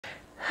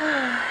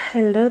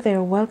Hello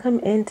there, welcome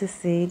into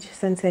Sage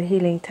Sunset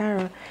Healing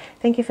Tarot.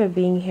 Thank you for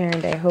being here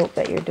and I hope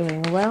that you're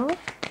doing well.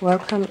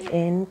 Welcome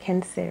in,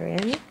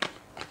 Cancerian.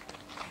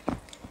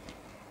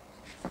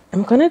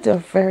 I'm going to do a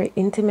very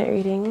intimate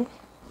reading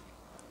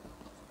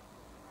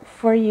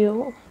for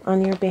you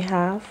on your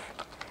behalf.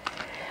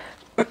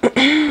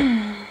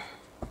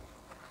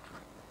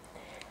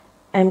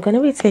 I'm going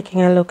to be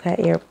taking a look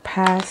at your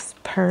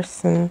past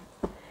person,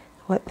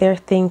 what they're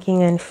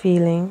thinking and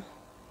feeling,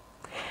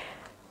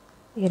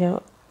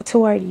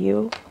 toward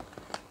you.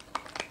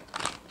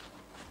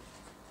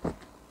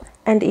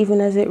 And even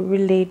as it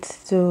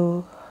relates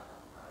to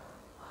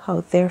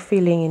how they're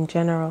feeling in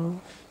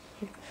general.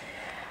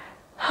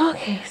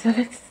 Okay, so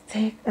let's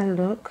take a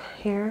look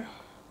here.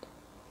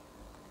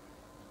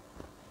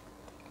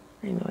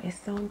 I know I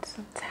sound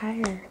so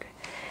tired,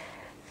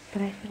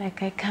 but I feel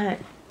like I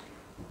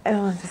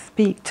don't want to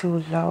speak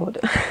too loud.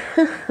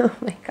 Oh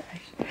my gosh.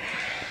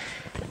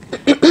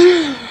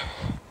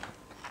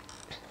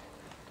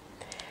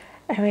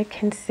 Alright,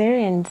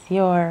 Cancerians,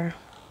 your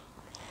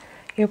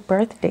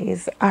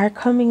birthdays are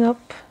coming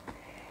up.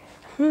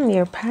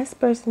 Your past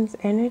person's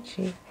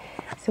energy.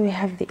 So we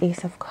have the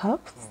Ace of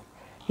Cups.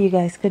 You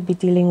guys could be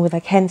dealing with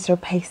a Cancer,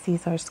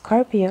 Pisces, or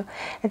Scorpio.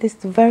 And this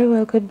very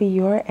well could be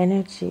your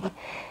energy.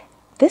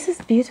 This is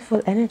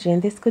beautiful energy,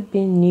 and this could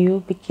be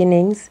new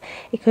beginnings.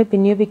 It could be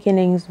new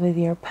beginnings with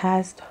your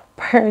past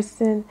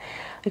person.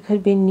 It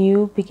could be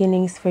new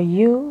beginnings for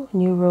you,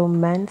 new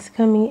romance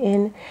coming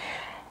in.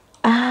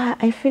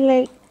 I feel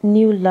like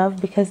new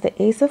love, because the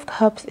Ace of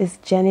Cups is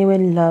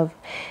genuine love.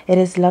 It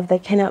is love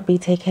that cannot be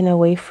taken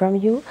away from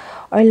you,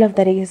 or love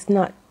that it's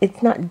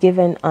not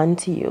given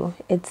unto you.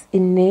 It's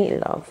innate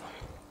love.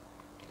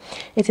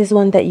 It is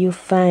one that you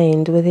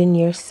find within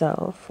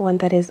yourself, one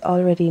that is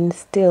already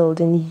instilled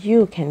in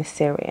you,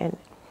 Cancerian.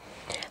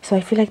 So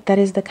I feel like that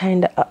is the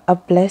kind of a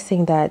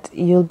blessing that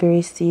you'll be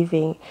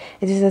receiving.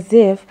 It is as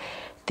if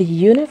the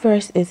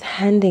universe is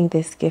handing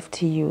this gift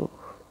to you.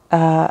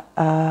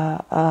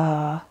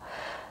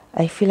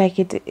 I feel like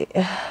it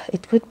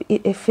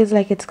feels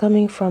like it's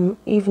coming from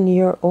even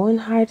your own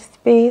heart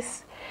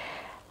space,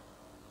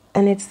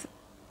 and it's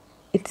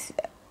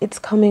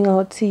coming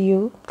out to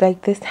you.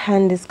 Like this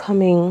hand is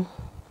coming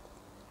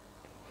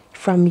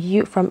from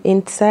you, from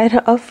inside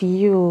of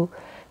you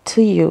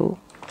to you.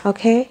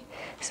 Okay,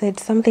 so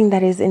it's something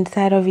that is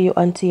inside of you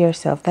unto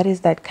yourself. That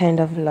is that kind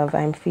of love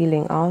I'm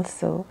feeling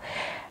also.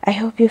 I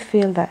hope you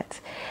feel that.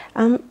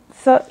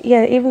 So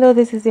yeah, even though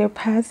this is your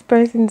past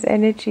person's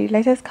energy,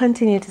 let us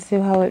continue to see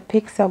how it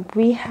picks up.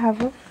 We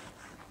have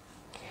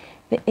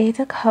the Eight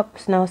of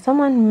Cups. Now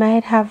someone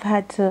might have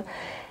had to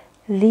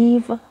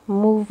leave,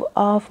 move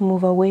off,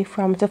 move away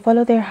from, to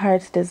follow their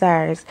heart's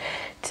desires,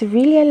 to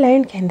really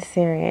align,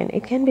 Cancerian.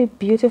 It can be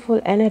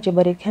beautiful energy,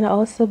 but it can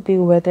also be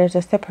where there's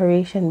a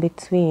separation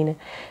between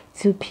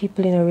two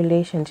people in a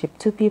relationship,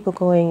 two people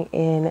going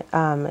in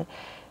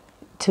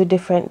two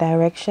different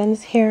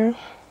directions here,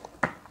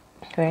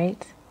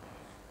 right?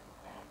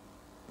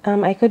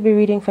 I could be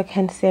reading for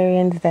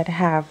Cancerians that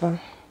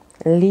have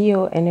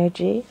Leo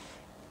energy,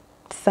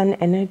 Sun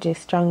energy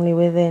strongly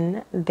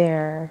within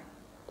their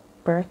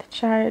birth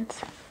chart.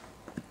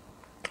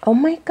 Oh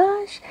my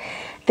gosh,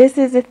 this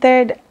is the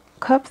third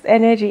Cups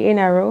energy in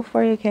a row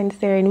for you,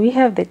 Cancerian. We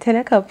have the Ten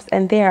of Cups,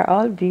 and they are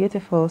all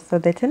beautiful. So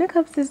the Ten of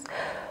Cups is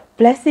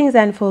blessings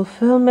and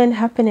fulfillment,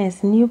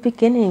 happiness, new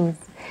beginnings.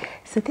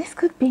 So this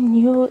could be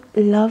new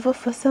love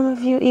for some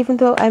of you, even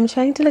though I'm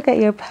trying to look at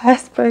your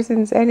past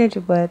person's energy,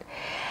 but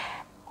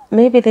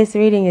maybe this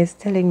reading is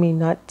telling me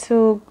not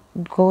to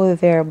go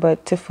there,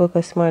 but to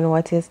focus more on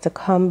what is to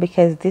come,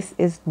 because this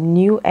is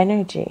new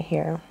energy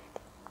here.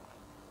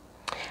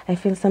 I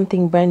feel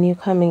something brand new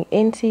coming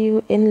into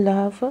you in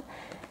love, all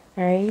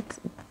right?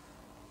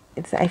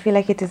 I feel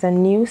like it is a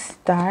new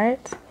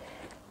start.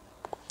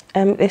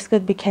 This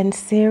could be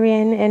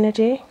Cancerian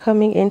energy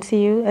coming into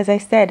you. As I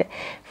said,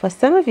 for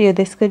some of you,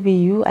 this could be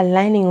you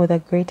aligning with a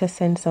greater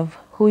sense of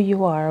who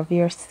you are, of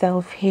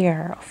yourself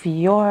here, of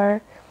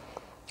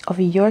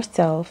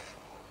yourself.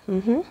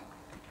 All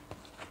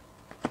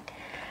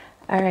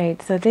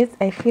right, so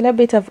I feel a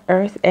bit of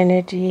earth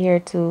energy here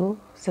too.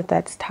 So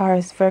that's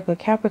Taurus, Virgo,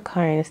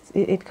 Capricorn.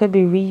 It could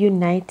be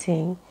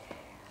reuniting.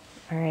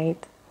 All right,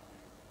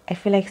 I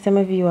feel like some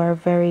of you are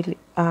very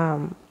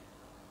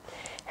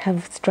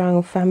have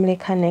strong family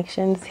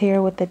connections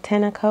here with the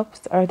Ten of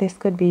Cups, or this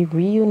could be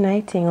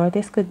reuniting, or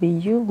this could be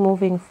you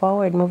moving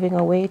forward, moving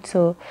away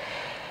to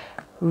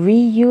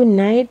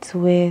reunite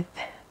with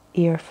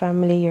your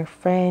family, your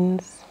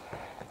friends.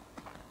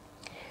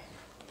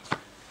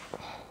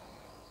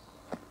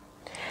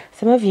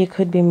 Some of you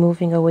could be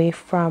moving away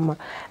from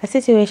a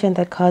situation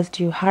that caused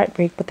you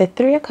heartbreak, but the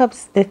Three of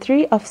Cups, the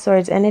Three of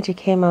Swords energy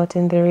came out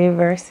in the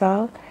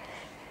reversal.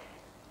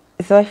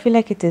 So I feel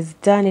like it is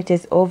done, it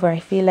is over. I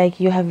feel like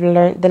you have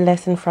learned the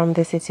lesson from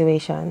the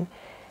situation,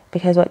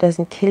 because what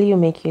doesn't kill you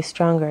make you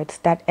stronger. It's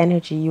that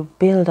energy you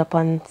build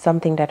upon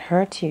something that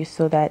hurt you,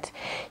 so that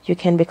you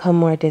can become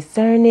more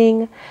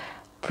discerning,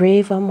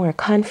 braver, more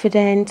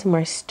confident,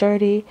 more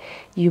sturdy.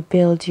 You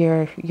build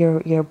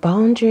your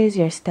boundaries,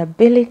 your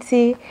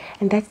stability,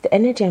 and that's the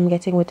energy I'm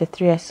getting with the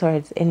Three of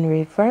Swords in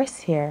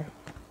reverse here.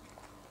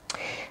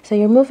 So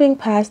you're moving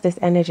past this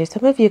energy.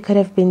 Some of you could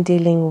have been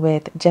dealing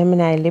with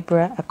Gemini,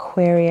 Libra,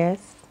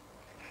 Aquarius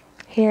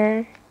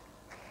here.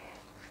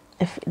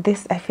 If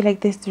this, I feel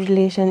like this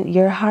relation,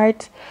 your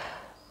heart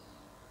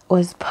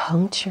was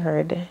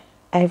punctured.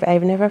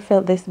 I've never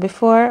felt this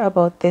before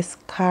about this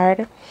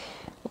card,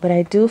 but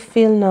I do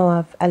feel now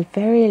of a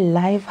very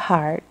live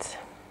heart,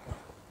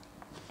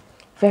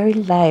 very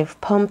live,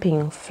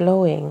 pumping,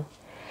 flowing,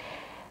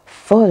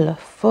 full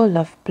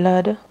of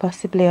blood,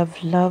 possibly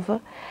of love.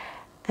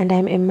 And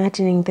I'm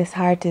imagining this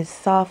heart is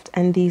soft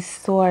and these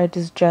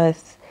swords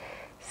just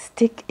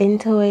stick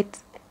into it.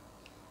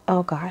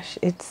 Oh gosh,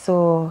 it's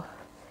so,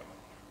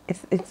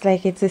 it's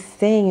like it's a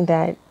saying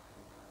that,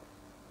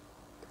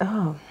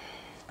 oh,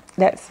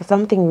 that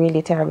something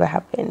really terrible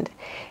happened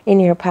in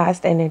your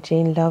past energy,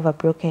 in love, a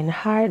broken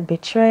heart,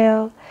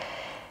 betrayal.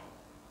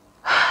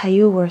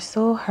 You were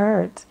so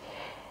hurt.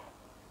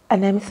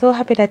 And I'm so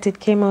happy that it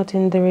came out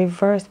in the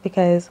reverse,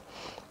 because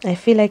I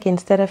feel like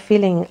instead of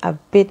feeling a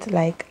bit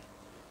like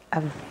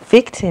a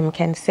victim,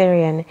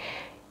 Cancerian,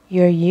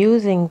 you're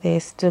using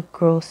this to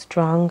grow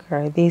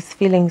stronger, these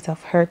feelings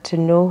of hurt, to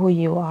know who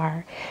you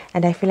are.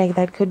 And I feel like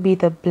that could be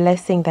the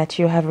blessing that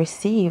you have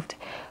received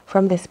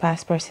from this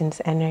past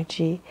person's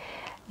energy.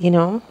 You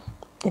know,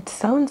 it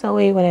sounds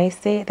away when I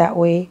say it that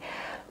way,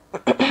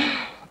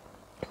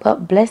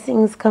 but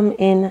blessings come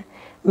in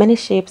many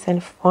shapes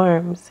and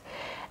forms,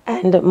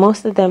 and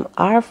most of them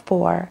are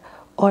for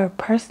our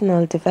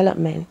personal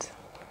development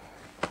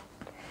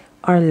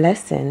or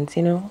lessons,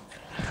 you know.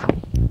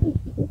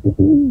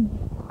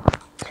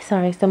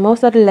 Sorry, so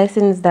most of the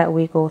lessons that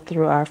we go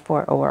through are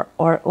for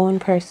our own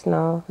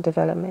personal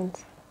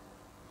development.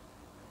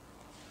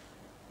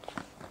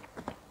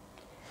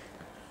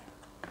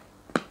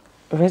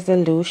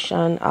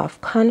 Resolution of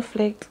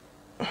conflict.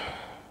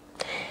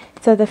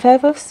 So the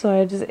Five of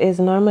Swords is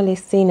normally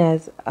seen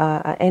as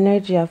an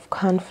energy of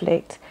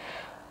conflict,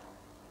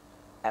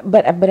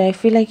 but I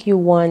feel like you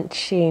want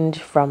change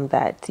from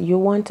that. You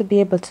want to be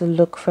able to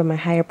look from a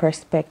higher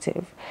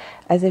perspective,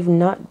 as if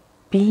not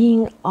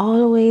being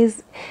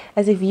always,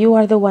 as if you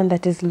are the one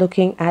that is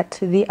looking at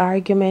the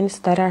arguments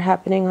that are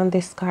happening on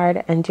this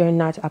card and you're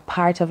not a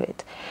part of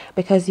it,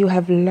 because you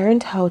have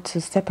learned how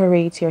to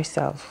separate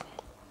yourself,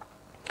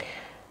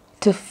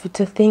 to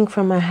think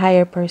from a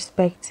higher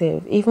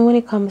perspective, even when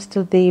it comes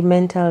to the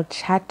mental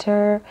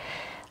chatter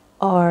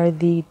or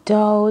the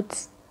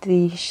doubts,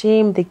 the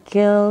shame, the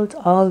guilt,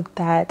 all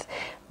that,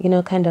 you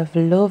know, kind of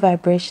low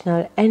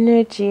vibrational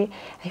energy.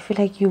 I feel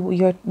like you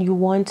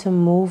want to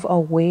move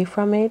away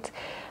from it,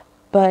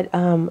 but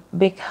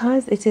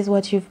because it is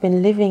what you've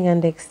been living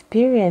and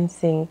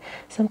experiencing,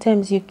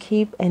 sometimes you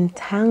keep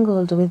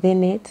entangled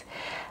within it.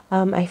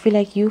 I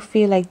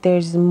feel like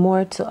there's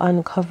more to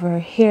uncover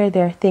here.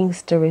 There are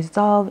things to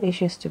resolve,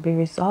 issues to be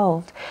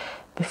resolved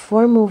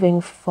before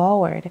moving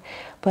forward.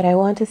 But I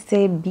want to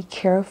say, be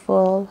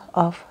careful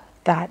of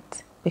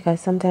that,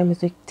 because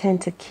sometimes we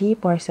tend to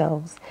keep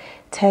ourselves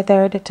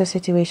tethered to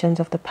situations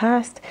of the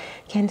past,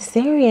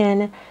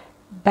 Cancerian,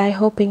 by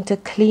hoping to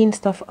clean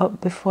stuff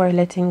up before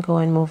letting go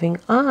and moving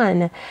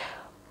on,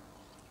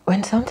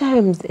 when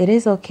sometimes it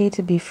is okay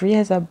to be free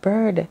as a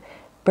bird,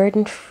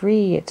 burden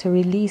free, to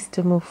release,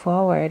 to move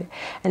forward.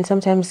 And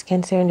sometimes,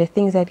 Cancerian, the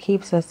things that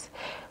keeps us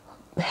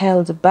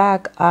held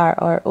back are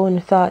our own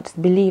thoughts,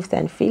 beliefs,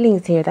 and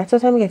feelings here. That's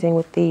what I'm getting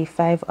with the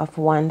Five of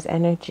Wands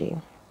energy.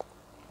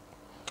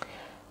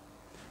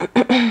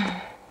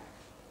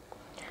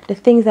 The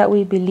things that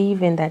we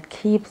believe in that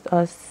keeps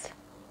us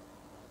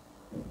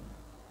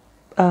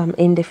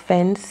in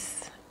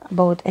defense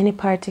about any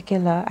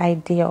particular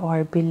idea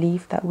or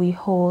belief that we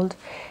hold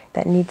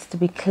that needs to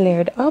be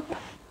cleared up.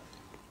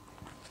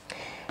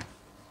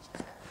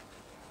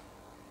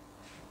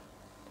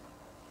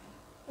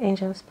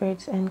 Angel,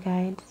 spirits, and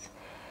guides,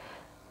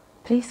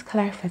 please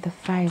clarify the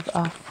Five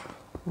of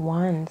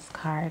Wands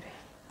card.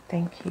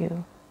 Thank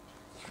you.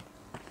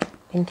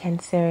 In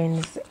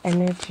Cancerian's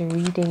energy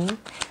reading,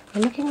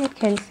 we're looking at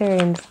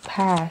Cancerian's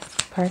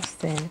past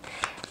person,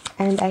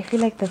 and I feel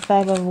like the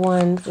Five of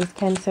Wands is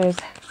Cancer's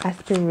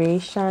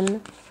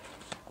aspiration.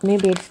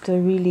 Maybe it's to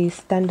really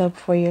stand up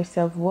for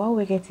yourself. Wow,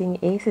 we're getting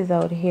aces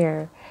out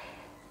here.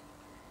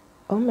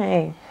 Oh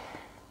my,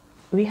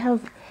 we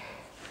have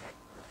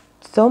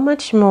so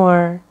much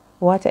more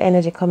water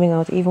energy coming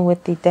out, even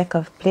with the deck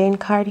of playing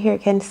card here,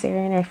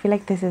 Cancerian. I feel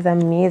like this is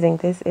amazing.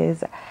 This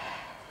is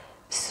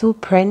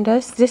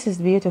stupendous. This is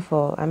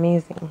beautiful,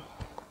 amazing.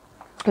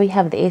 We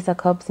have the Ace of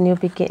Cups, new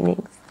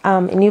beginnings.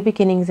 New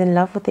beginnings in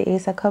love with the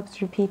Ace of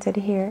Cups repeated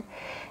here.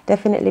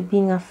 Definitely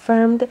being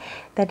affirmed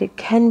that it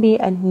can be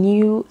a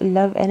new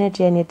love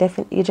energy, and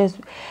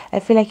I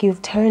feel like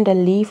you've turned a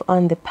leaf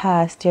on the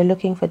past. You're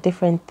looking for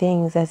different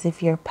things, as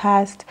if your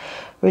past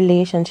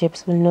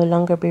relationships will no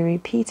longer be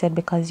repeated,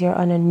 because you're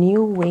on a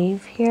new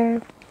wave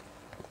here,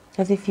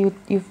 as if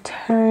you've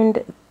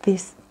turned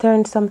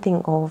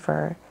something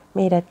over.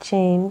 made a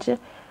change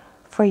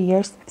for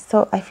years.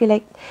 So I feel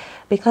like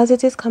because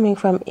it is coming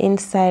from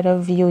inside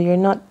of you, you're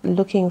not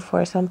looking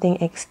for something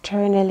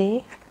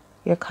externally.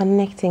 You're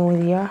connecting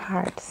with your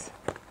hearts.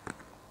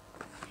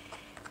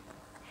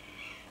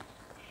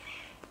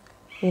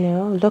 You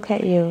know, look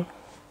at you.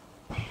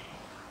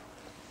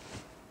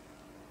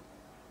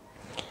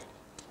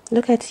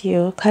 Look at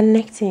you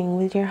connecting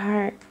with your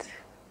heart.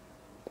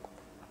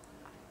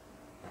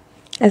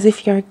 As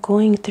if you're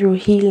going through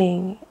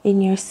healing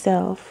in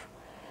yourself.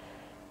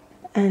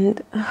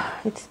 And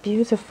it's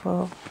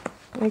beautiful.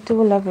 I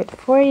do love it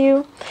for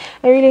you.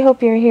 I really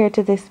hope you're here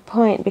to this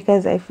point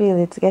because I feel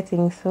it's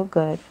getting so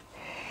good.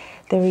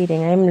 The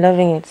reading, I'm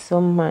loving it so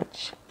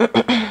much.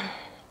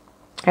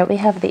 And we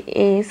have the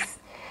Ace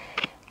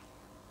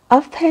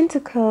of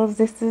Pentacles.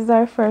 This is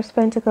our first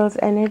Pentacles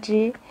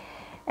energy.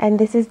 And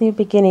this is new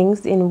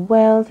beginnings in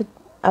wealth,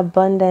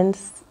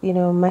 abundance, you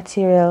know,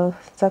 material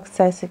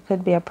success. It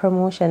could be a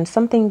promotion,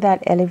 something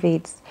that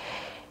elevates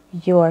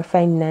your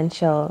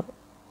financial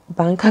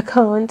bank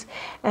account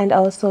and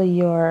also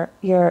your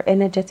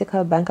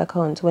energetical bank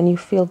account. When you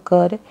feel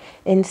good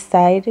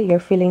inside, your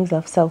feelings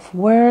of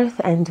self-worth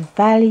and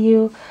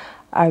value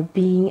are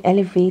being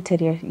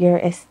elevated.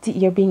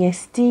 You're being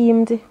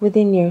esteemed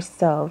within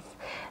yourself.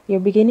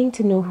 You're beginning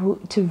to know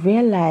who to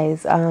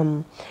realize.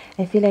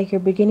 I feel like you're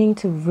beginning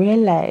to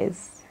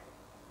realize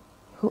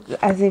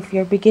as if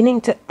you're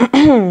beginning to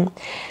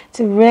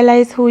to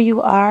realize who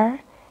you are.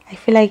 I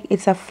feel like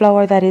it's a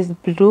flower that is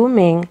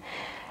blooming.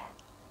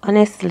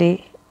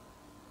 Honestly,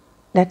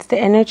 that's the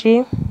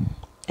energy.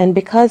 And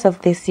because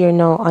of this, you're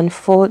now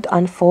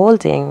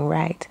unfolding,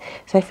 right?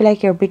 So I feel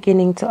like you're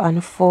beginning to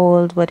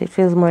unfold, but it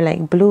feels more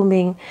like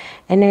blooming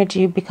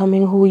energy,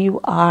 becoming who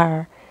you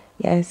are.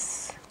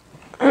 Yes.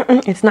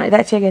 It's not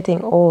that you're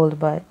getting old,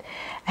 but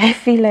I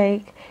feel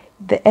like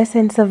the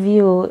essence of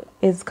you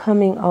is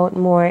coming out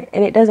more.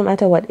 And it doesn't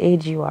matter what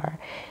age you are.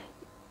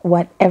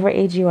 Whatever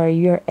age you are,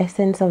 your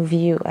essence of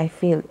you, I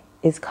feel,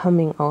 is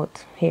coming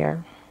out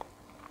here.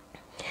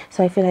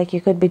 So I feel like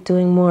you could be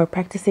doing more,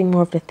 practicing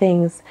more of the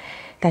things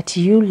that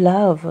you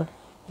love,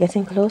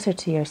 getting closer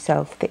to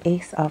yourself. The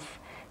Ace of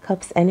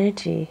Cups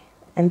energy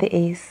and the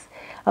Ace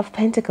of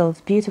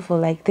Pentacles, beautiful.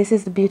 Like this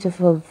is the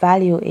beautiful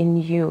value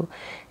in you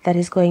that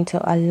is going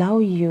to allow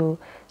you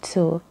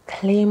to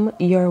claim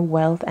your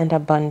wealth and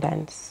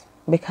abundance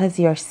because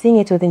you're seeing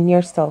it within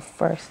yourself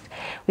first.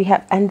 We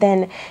have, and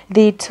then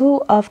the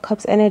Two of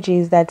Cups energy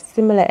is that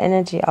similar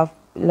energy of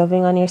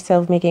loving on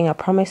yourself, making a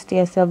promise to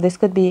yourself. This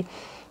could be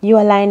you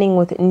aligning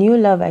with new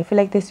love. I feel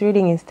like this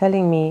reading is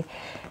telling me,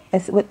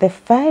 as with the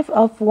Five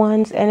of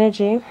Wands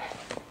energy,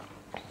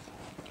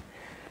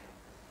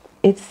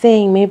 it's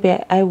saying maybe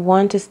I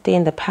want to stay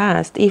in the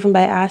past, even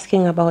by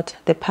asking about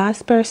the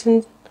past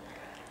person,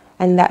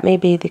 and that may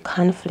be the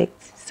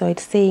conflict. So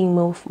it's saying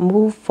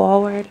move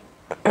forward.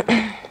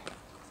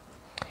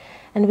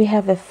 And we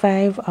have the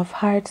Five of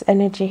Hearts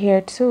energy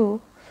here too,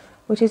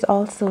 which is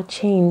also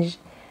change.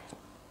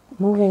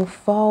 Moving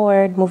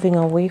forward, moving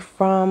away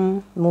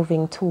from,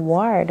 moving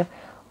toward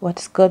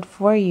what's good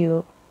for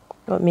you,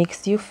 what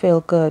makes you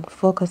feel good.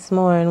 Focus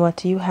more on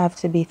what you have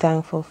to be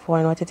thankful for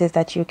and what it is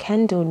that you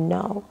can do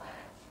now.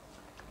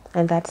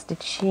 And that's the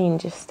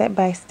change, step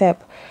by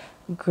step,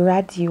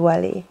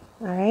 gradually.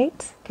 All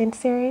right,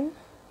 Cancerian?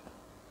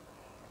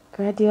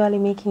 Gradually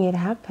making it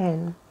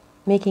happen,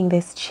 making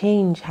this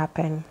change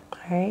happen.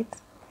 All right?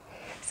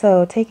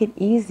 So take it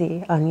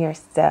easy on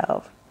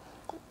yourself.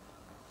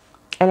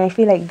 And I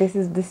feel like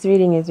this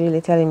reading is really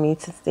telling me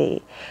to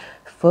say,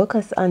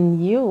 focus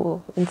on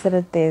you instead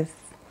of this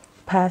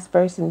past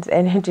person's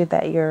energy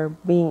that you're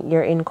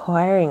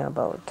inquiring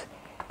about.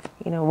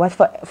 You know, what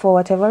for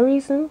whatever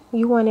reason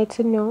you wanted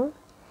to know.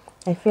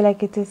 I feel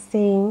like it is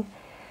saying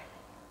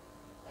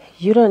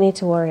you don't need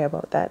to worry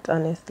about that,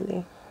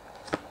 honestly.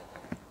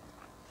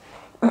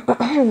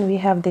 We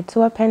have the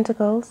Two of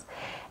Pentacles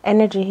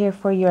energy here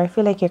for you. I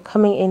feel like you're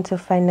coming into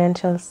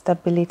financial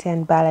stability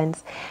and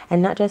balance,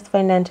 and not just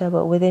financial,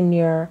 but within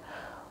your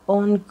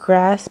own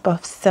grasp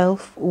of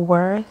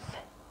self-worth,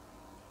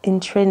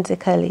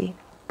 intrinsically,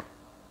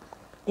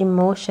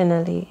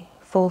 emotionally,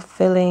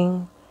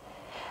 fulfilling.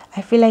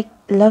 I feel like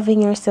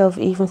loving yourself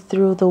even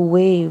through the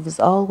waves,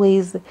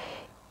 always,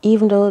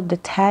 even though the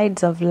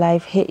tides of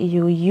life hit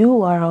you,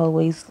 you are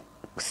always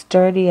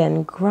sturdy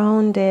and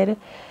grounded,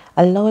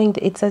 allowing,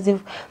 it's as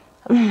if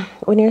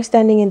when you're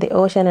standing in the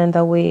ocean and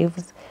the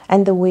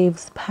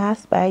waves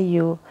pass by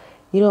you,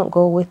 you don't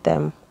go with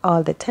them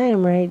all the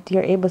time, right?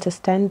 You're able to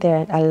stand there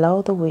and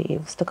allow the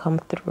waves to come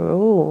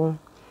through.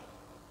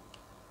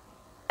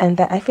 And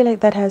that, I feel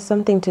like that has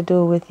something to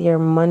do with your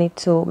money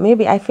too.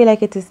 Maybe I feel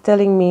like it is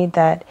telling me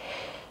that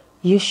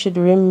you should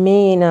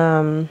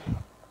remain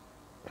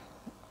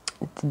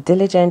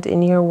diligent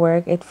in your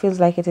work. It feels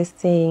like it is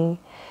saying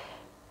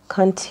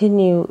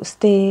continue,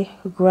 stay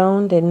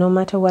grounded no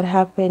matter what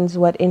happens,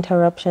 what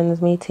interruptions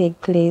may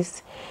take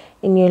place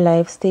in your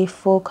life. Stay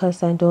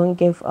focused and don't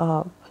give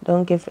up,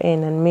 don't give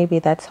in. And maybe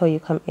that's how you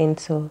come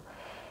into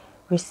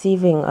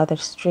receiving other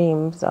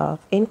streams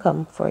of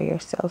income for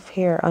yourself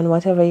here on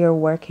whatever you're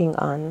working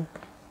on.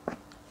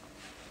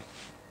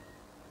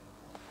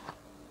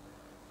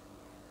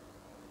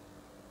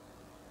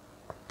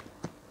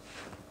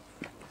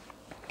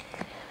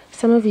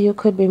 Some of you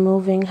could be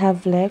moving,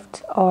 have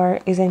left, or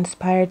is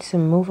inspired to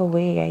move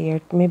away. You're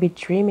maybe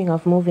dreaming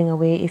of moving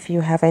away if you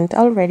haven't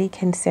already,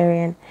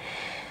 Cancerian.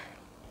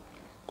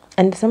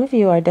 And some of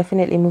you are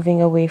definitely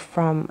moving away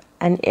from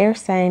an air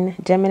sign,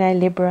 Gemini,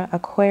 Libra,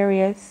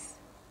 Aquarius,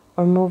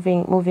 or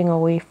moving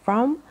away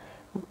from,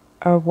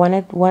 or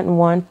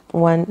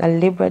a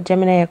Libra,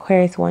 Gemini,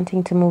 Aquarius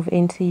wanting to move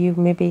into you,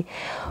 maybe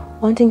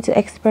wanting to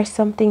express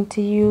something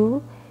to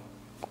you,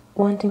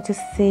 wanting to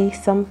say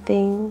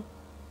something.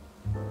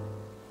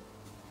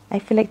 I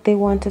feel like they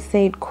want to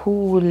say it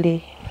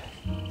coolly,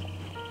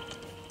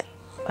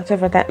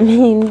 whatever that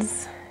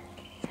means.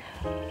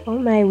 Oh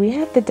my, we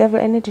have the devil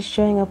energy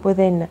showing up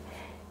within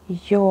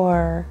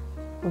your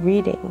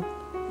reading.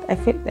 I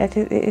feel that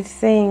it's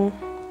saying,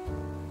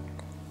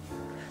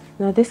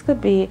 no, this could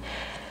be,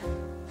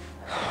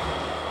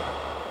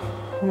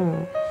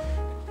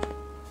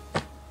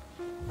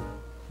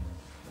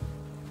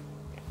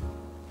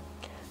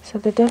 So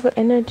the devil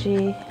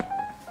energy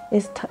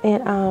is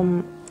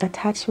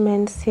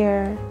attachments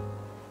here,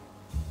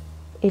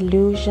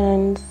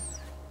 illusions,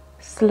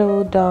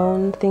 slow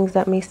down, things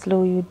that may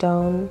slow you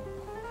down,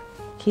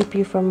 keep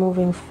you from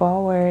moving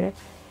forward.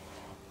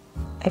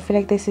 I feel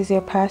like this is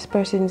your past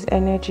person's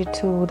energy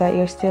too, that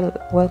you're still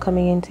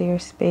welcoming into your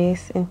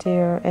space, into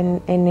your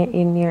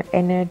in your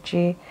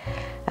energy,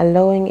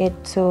 allowing it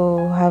to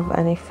have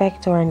an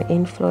effect or an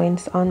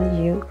influence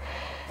on you.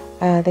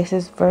 This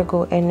is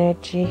Virgo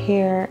energy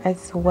here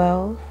as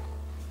well.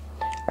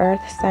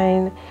 Earth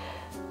sign,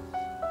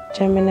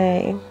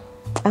 Gemini,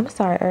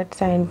 Earth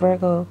sign,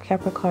 Virgo,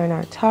 Capricorn,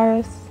 or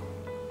Taurus.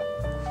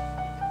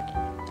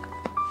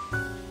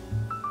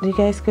 You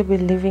guys could be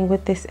living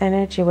with this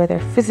energy, whether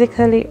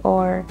physically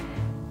or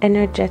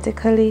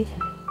energetically,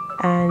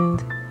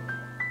 and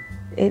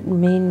it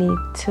may need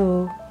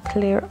to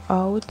clear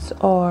out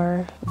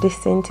or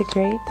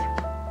disintegrate.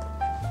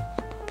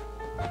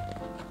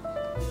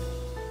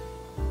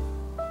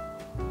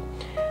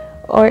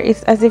 Or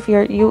it's as if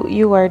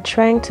you are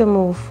trying to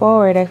move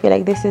forward. I feel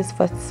like this is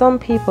for some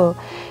people.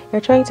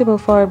 You're trying to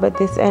move forward, but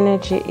this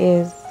energy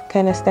is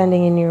kind of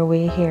standing in your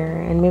way here,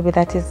 and maybe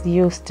that is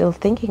you still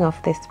thinking of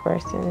this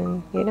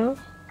person, you know.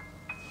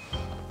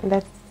 And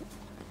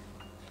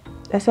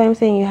that's why I'm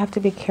saying you have to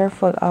be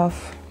careful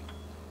of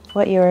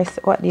what you're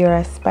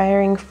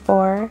aspiring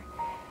for,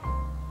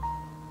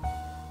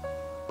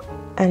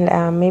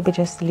 and maybe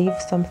just leave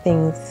some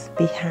things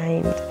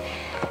behind.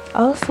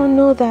 Also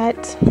know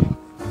that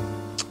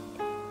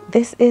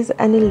this is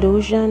an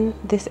illusion,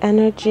 this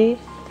energy,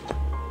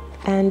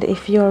 and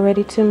if you're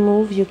ready to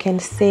move, you can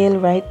sail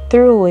right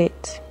through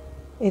it.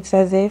 It's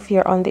as if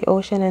you're on the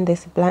ocean and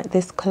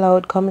this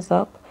cloud comes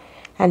up,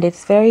 and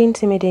it's very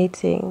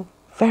intimidating.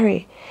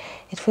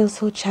 It feels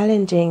so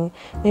challenging,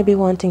 maybe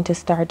wanting to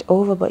start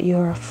over, but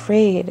you're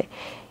afraid.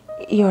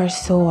 You're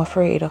so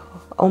afraid,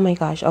 oh my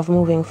gosh, of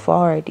moving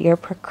forward. You're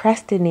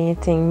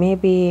procrastinating,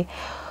 maybe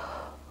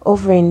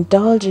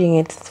overindulging.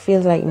 It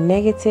feels like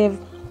negative,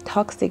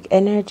 toxic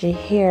energy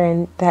here,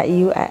 and that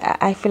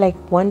I feel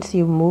like once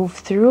you move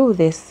through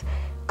this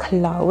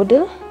cloud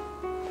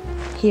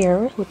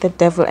here with the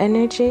devil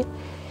energy,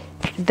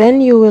 then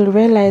you will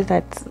realize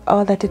that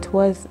all that it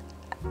was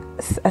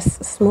a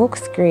smoke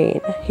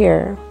screen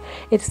here.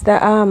 It's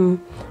the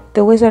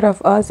Wizard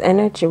of Oz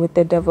energy with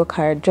the devil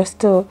card.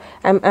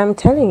 I'm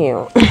telling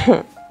you,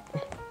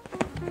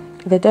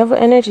 the devil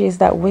energy is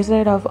that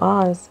Wizard of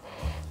Oz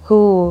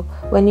who,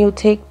 when you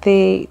take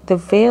the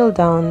veil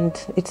down,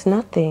 it's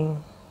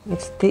nothing.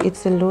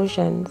 It's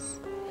illusions.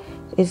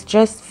 It's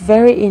just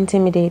very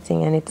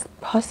intimidating, and it's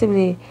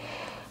possibly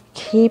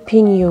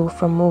keeping you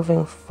from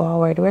moving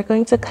forward. We're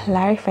going to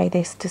clarify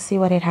this to see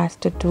what it has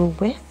to do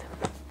with.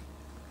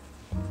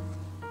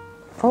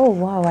 Oh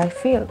wow, I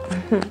feel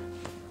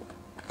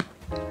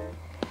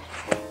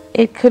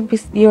it could be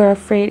you're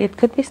afraid. It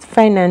could be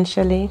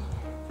financially,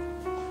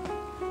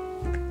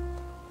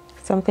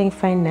 something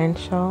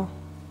financial.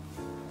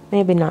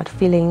 Maybe not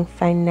feeling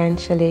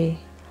financially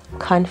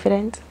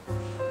confident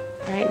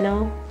right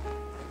now.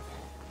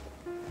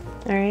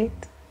 Alright?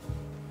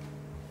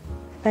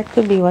 That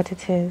could be what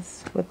it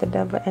is with the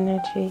devil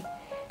energy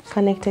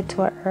connected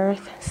to our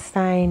earth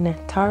sign,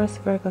 Taurus,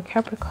 Virgo,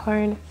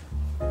 Capricorn.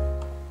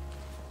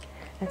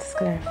 Let's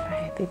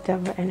clarify the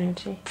devil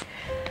energy.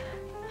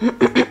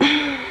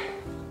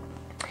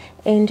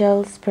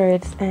 Angels,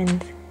 spirits,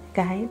 and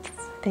guides,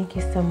 thank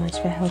you so much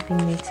for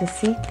helping me to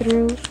see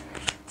through,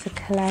 to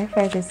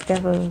clarify this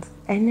devil's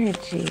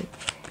energy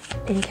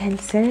in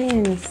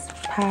Cancerian's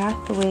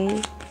pathway,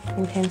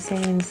 in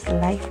Cancerian's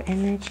life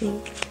energy.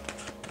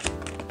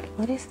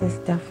 What is this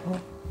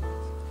devil?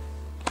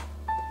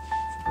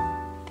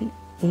 The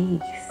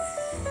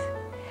Ace.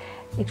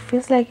 It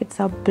feels like it's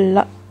a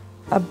block.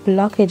 a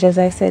blockage, as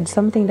I said,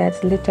 something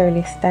that's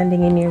literally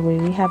standing in your way.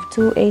 We have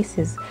two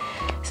aces.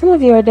 Some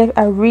of you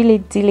are really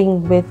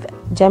dealing with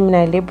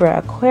Gemini, Libra,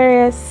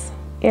 Aquarius,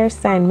 air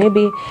sign,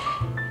 maybe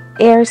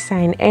air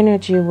sign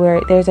energy,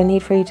 where there's a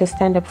need for you to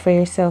stand up for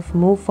yourself,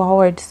 move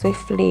forward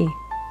swiftly,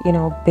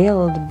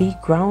 build, be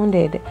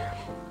grounded,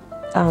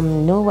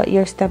 know what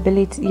your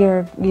stability,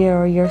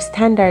 your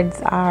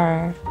standards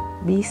are.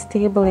 Be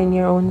stable in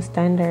your own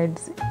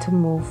standards to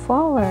move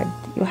forward.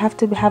 You have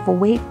to have a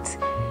weight,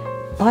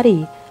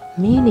 body,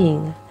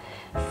 meaning.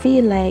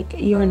 Feel like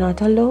you're not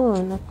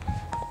alone.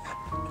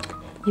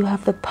 You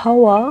have the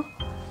power,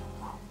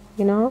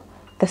 the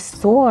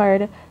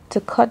sword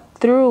to cut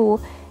through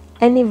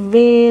any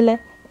veil,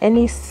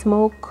 any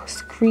smoke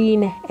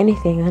screen,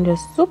 anything, and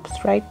just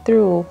zoops right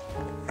through.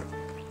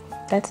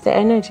 That's the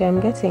energy I'm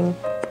getting.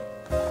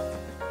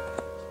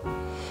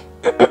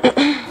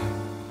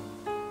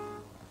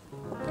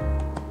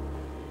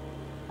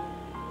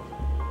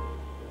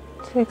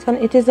 So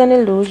it is an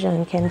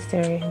illusion,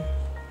 Cancerian.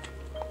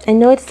 I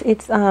know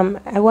it's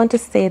I want to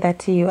say that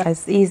to you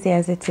as easy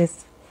as it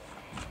is,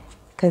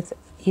 because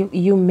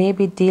you may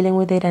be dealing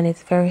with it and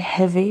it's very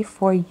heavy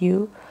for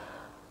you,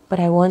 but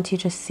I want you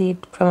to see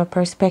it from a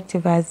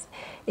perspective as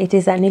it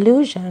is an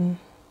illusion,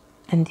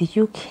 and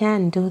you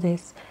can do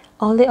this.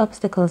 All the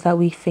obstacles that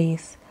we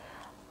face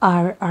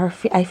are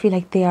I feel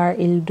like they are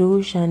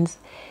illusions,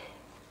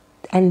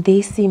 and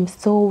they seem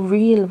so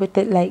real with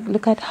it. Like,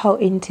 look at how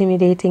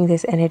intimidating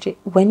this energy.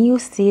 When you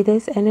see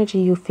this energy,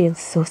 you feel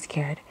so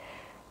scared,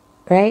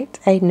 right?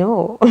 I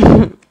know.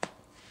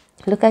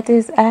 Look at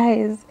his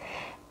eyes.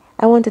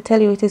 I want to tell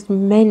you, it is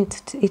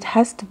meant, it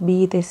has to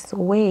be this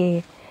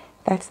way.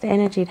 That's the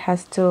energy it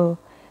has to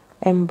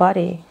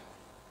embody.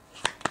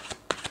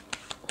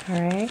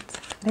 All right,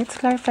 let's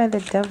clarify the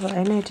devil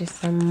energy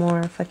some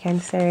more for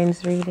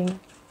Cancerian's reading.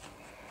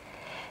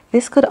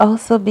 This could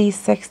also be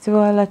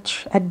sexual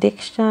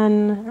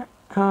addiction,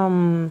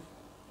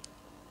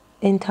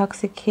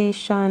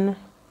 intoxication,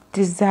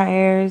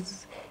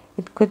 desires.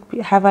 It could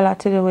have a lot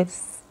to do with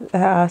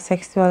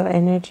sexual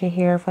energy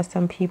here for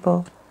some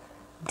people.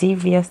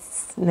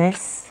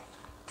 Deviousness.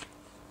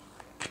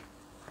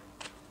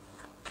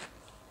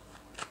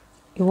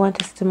 You want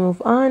us to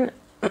move on?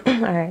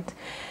 Alright.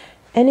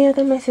 Any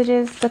other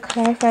messages to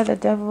clarify the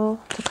devil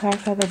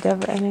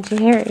energy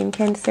here in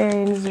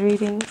Cancerian's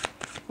reading?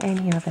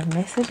 Any other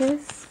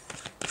messages?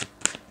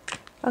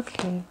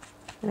 Okay.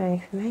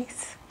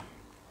 Nice.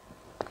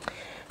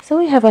 So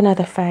we have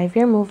another 5.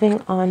 You're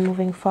moving on,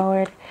 moving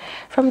forward.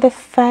 From the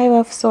 5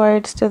 of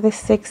Swords to the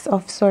 6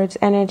 of Swords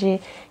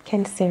energy,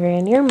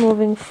 Cancerian, you're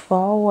moving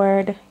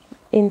forward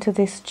into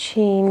this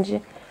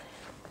change,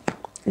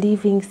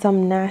 leaving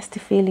some nasty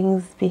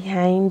feelings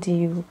behind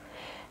you.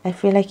 I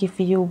feel like if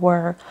you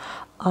were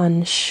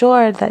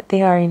unsure that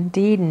they are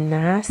indeed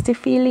nasty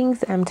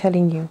feelings, I'm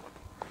telling you,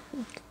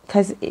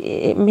 because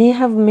it may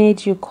have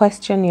made you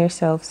question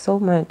yourself so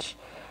much,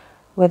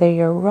 whether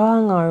you're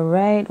wrong or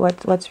right,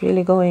 what's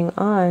really going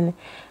on.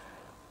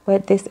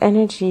 But this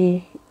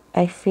energy,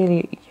 I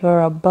feel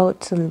you're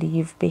about to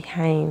leave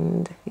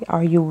behind,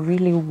 or you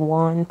really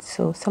want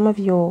to. Some of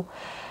you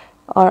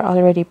are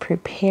already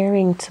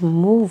preparing to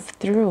move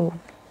through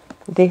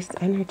this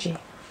energy.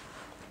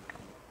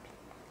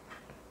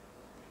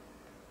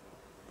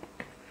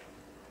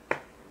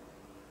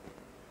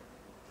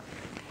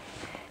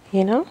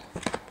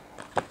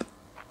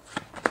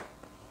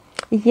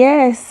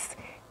 Yes,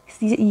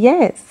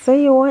 so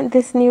you want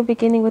this new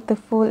beginning with the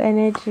full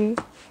energy.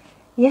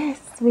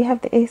 Yes, we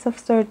have the Ace of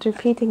Swords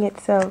repeating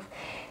itself.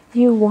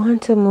 You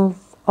want to move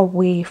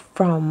away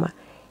from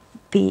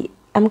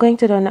I'm going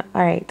to do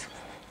alright,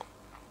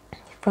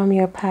 from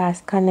your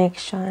past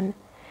connection,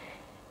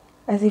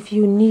 as if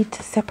you need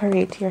to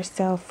separate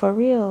yourself for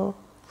real.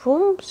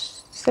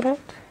 See that?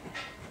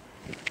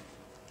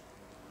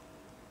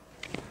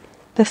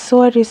 The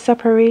sword is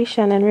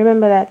separation, and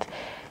remember that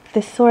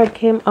the sword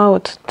came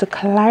out to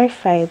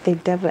clarify the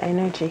devil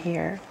energy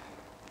here.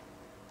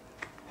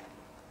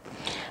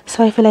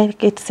 So I feel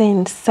like it's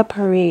saying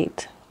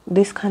separate,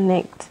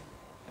 disconnect,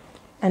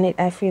 and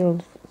I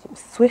feel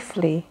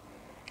swiftly.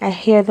 I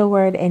hear the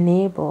word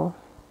enable.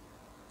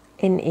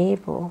 I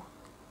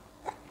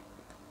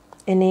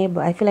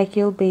feel like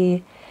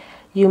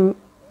you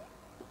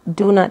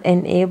do not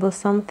enable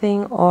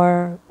something,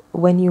 or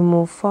when you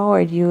move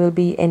forward, you will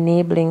be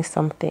enabling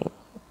something.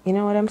 You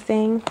know what I'm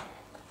saying?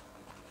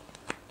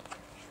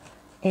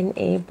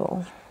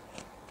 Enable.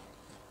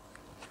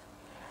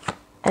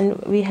 And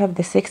we have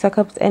the 6 of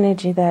Cups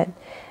energy, that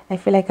I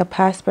feel like a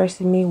past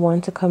person may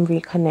want to come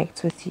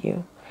reconnect with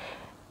you.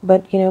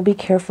 But, be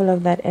careful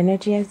of that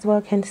energy as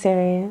well,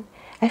 Cancerian.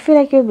 I feel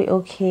like you'll be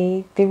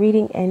okay. The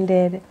reading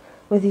ended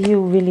with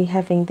you really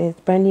having this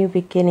brand new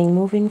beginning,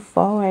 moving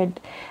forward.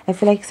 I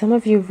feel like some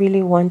of you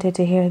really wanted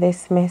to hear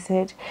this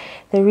message.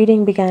 The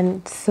reading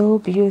began so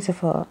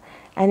beautiful,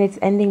 and it's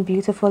ending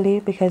beautifully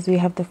because we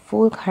have the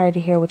Fool card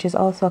here, which is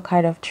also a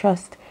card of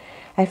trust.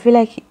 I feel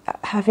like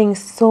having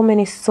so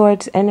many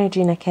swords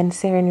energy in a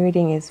Cancerian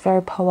reading is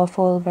very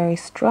powerful, very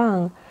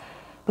strong,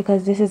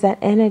 because this is that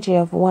energy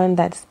of one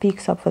that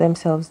speaks up for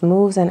themselves,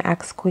 moves and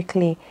acts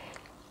quickly,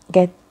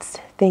 gets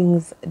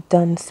things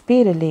done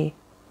speedily,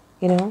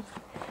 you know,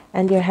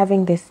 and you're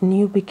having this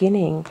new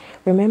beginning.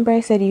 Remember, I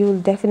said you'll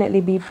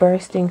definitely be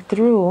bursting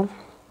through,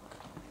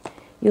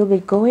 you'll be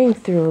going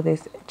through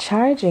this,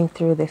 charging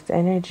through this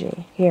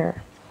energy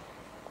here.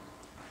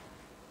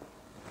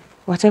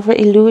 Whatever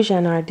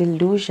illusion or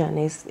delusion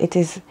is, it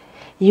is,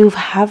 you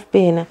have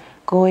been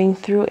going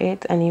through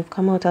it and you've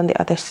come out on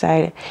the other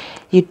side.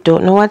 You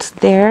don't know what's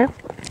there,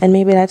 and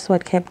maybe that's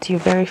what kept you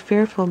very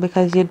fearful,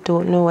 because you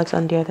don't know what's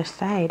on the other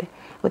side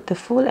with the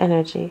full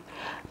energy.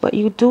 But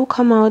you do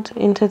come out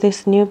into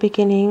this new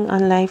beginning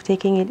on life,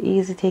 taking it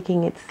easy,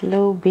 taking it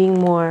slow, being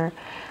more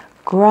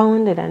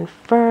grounded and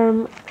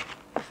firm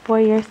for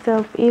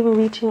yourself, even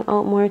reaching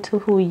out more to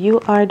who you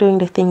are, doing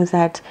the things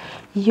that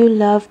you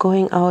love,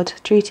 going out,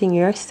 treating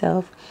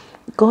yourself,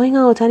 going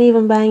out and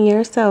even buying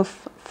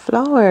yourself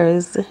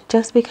flowers,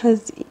 just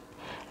because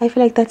I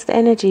feel like that's the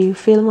energy. You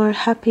feel more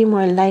happy,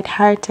 more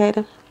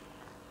lighthearted.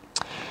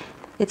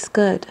 It's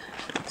good.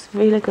 It's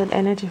really good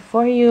energy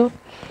for you,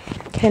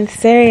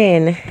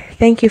 Cancerian.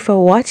 Thank you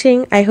for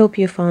watching. I hope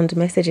you found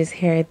messages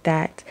here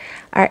that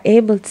are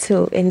able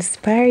to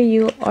inspire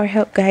you or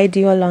help guide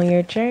you along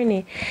your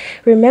journey.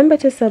 Remember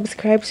to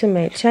subscribe to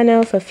my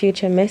channel for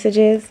future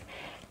messages,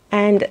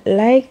 and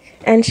like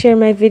and share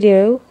my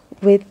video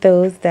with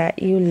those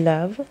that you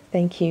love.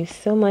 Thank you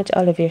so much.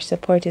 All of your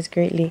support is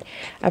greatly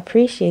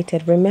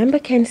appreciated. Remember,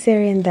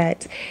 Cancerian,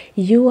 that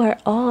you are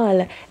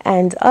all,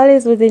 and all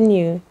is within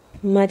you.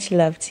 Much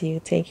love to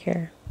you. Take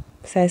care.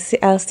 So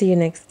I'll see you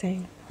next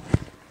time.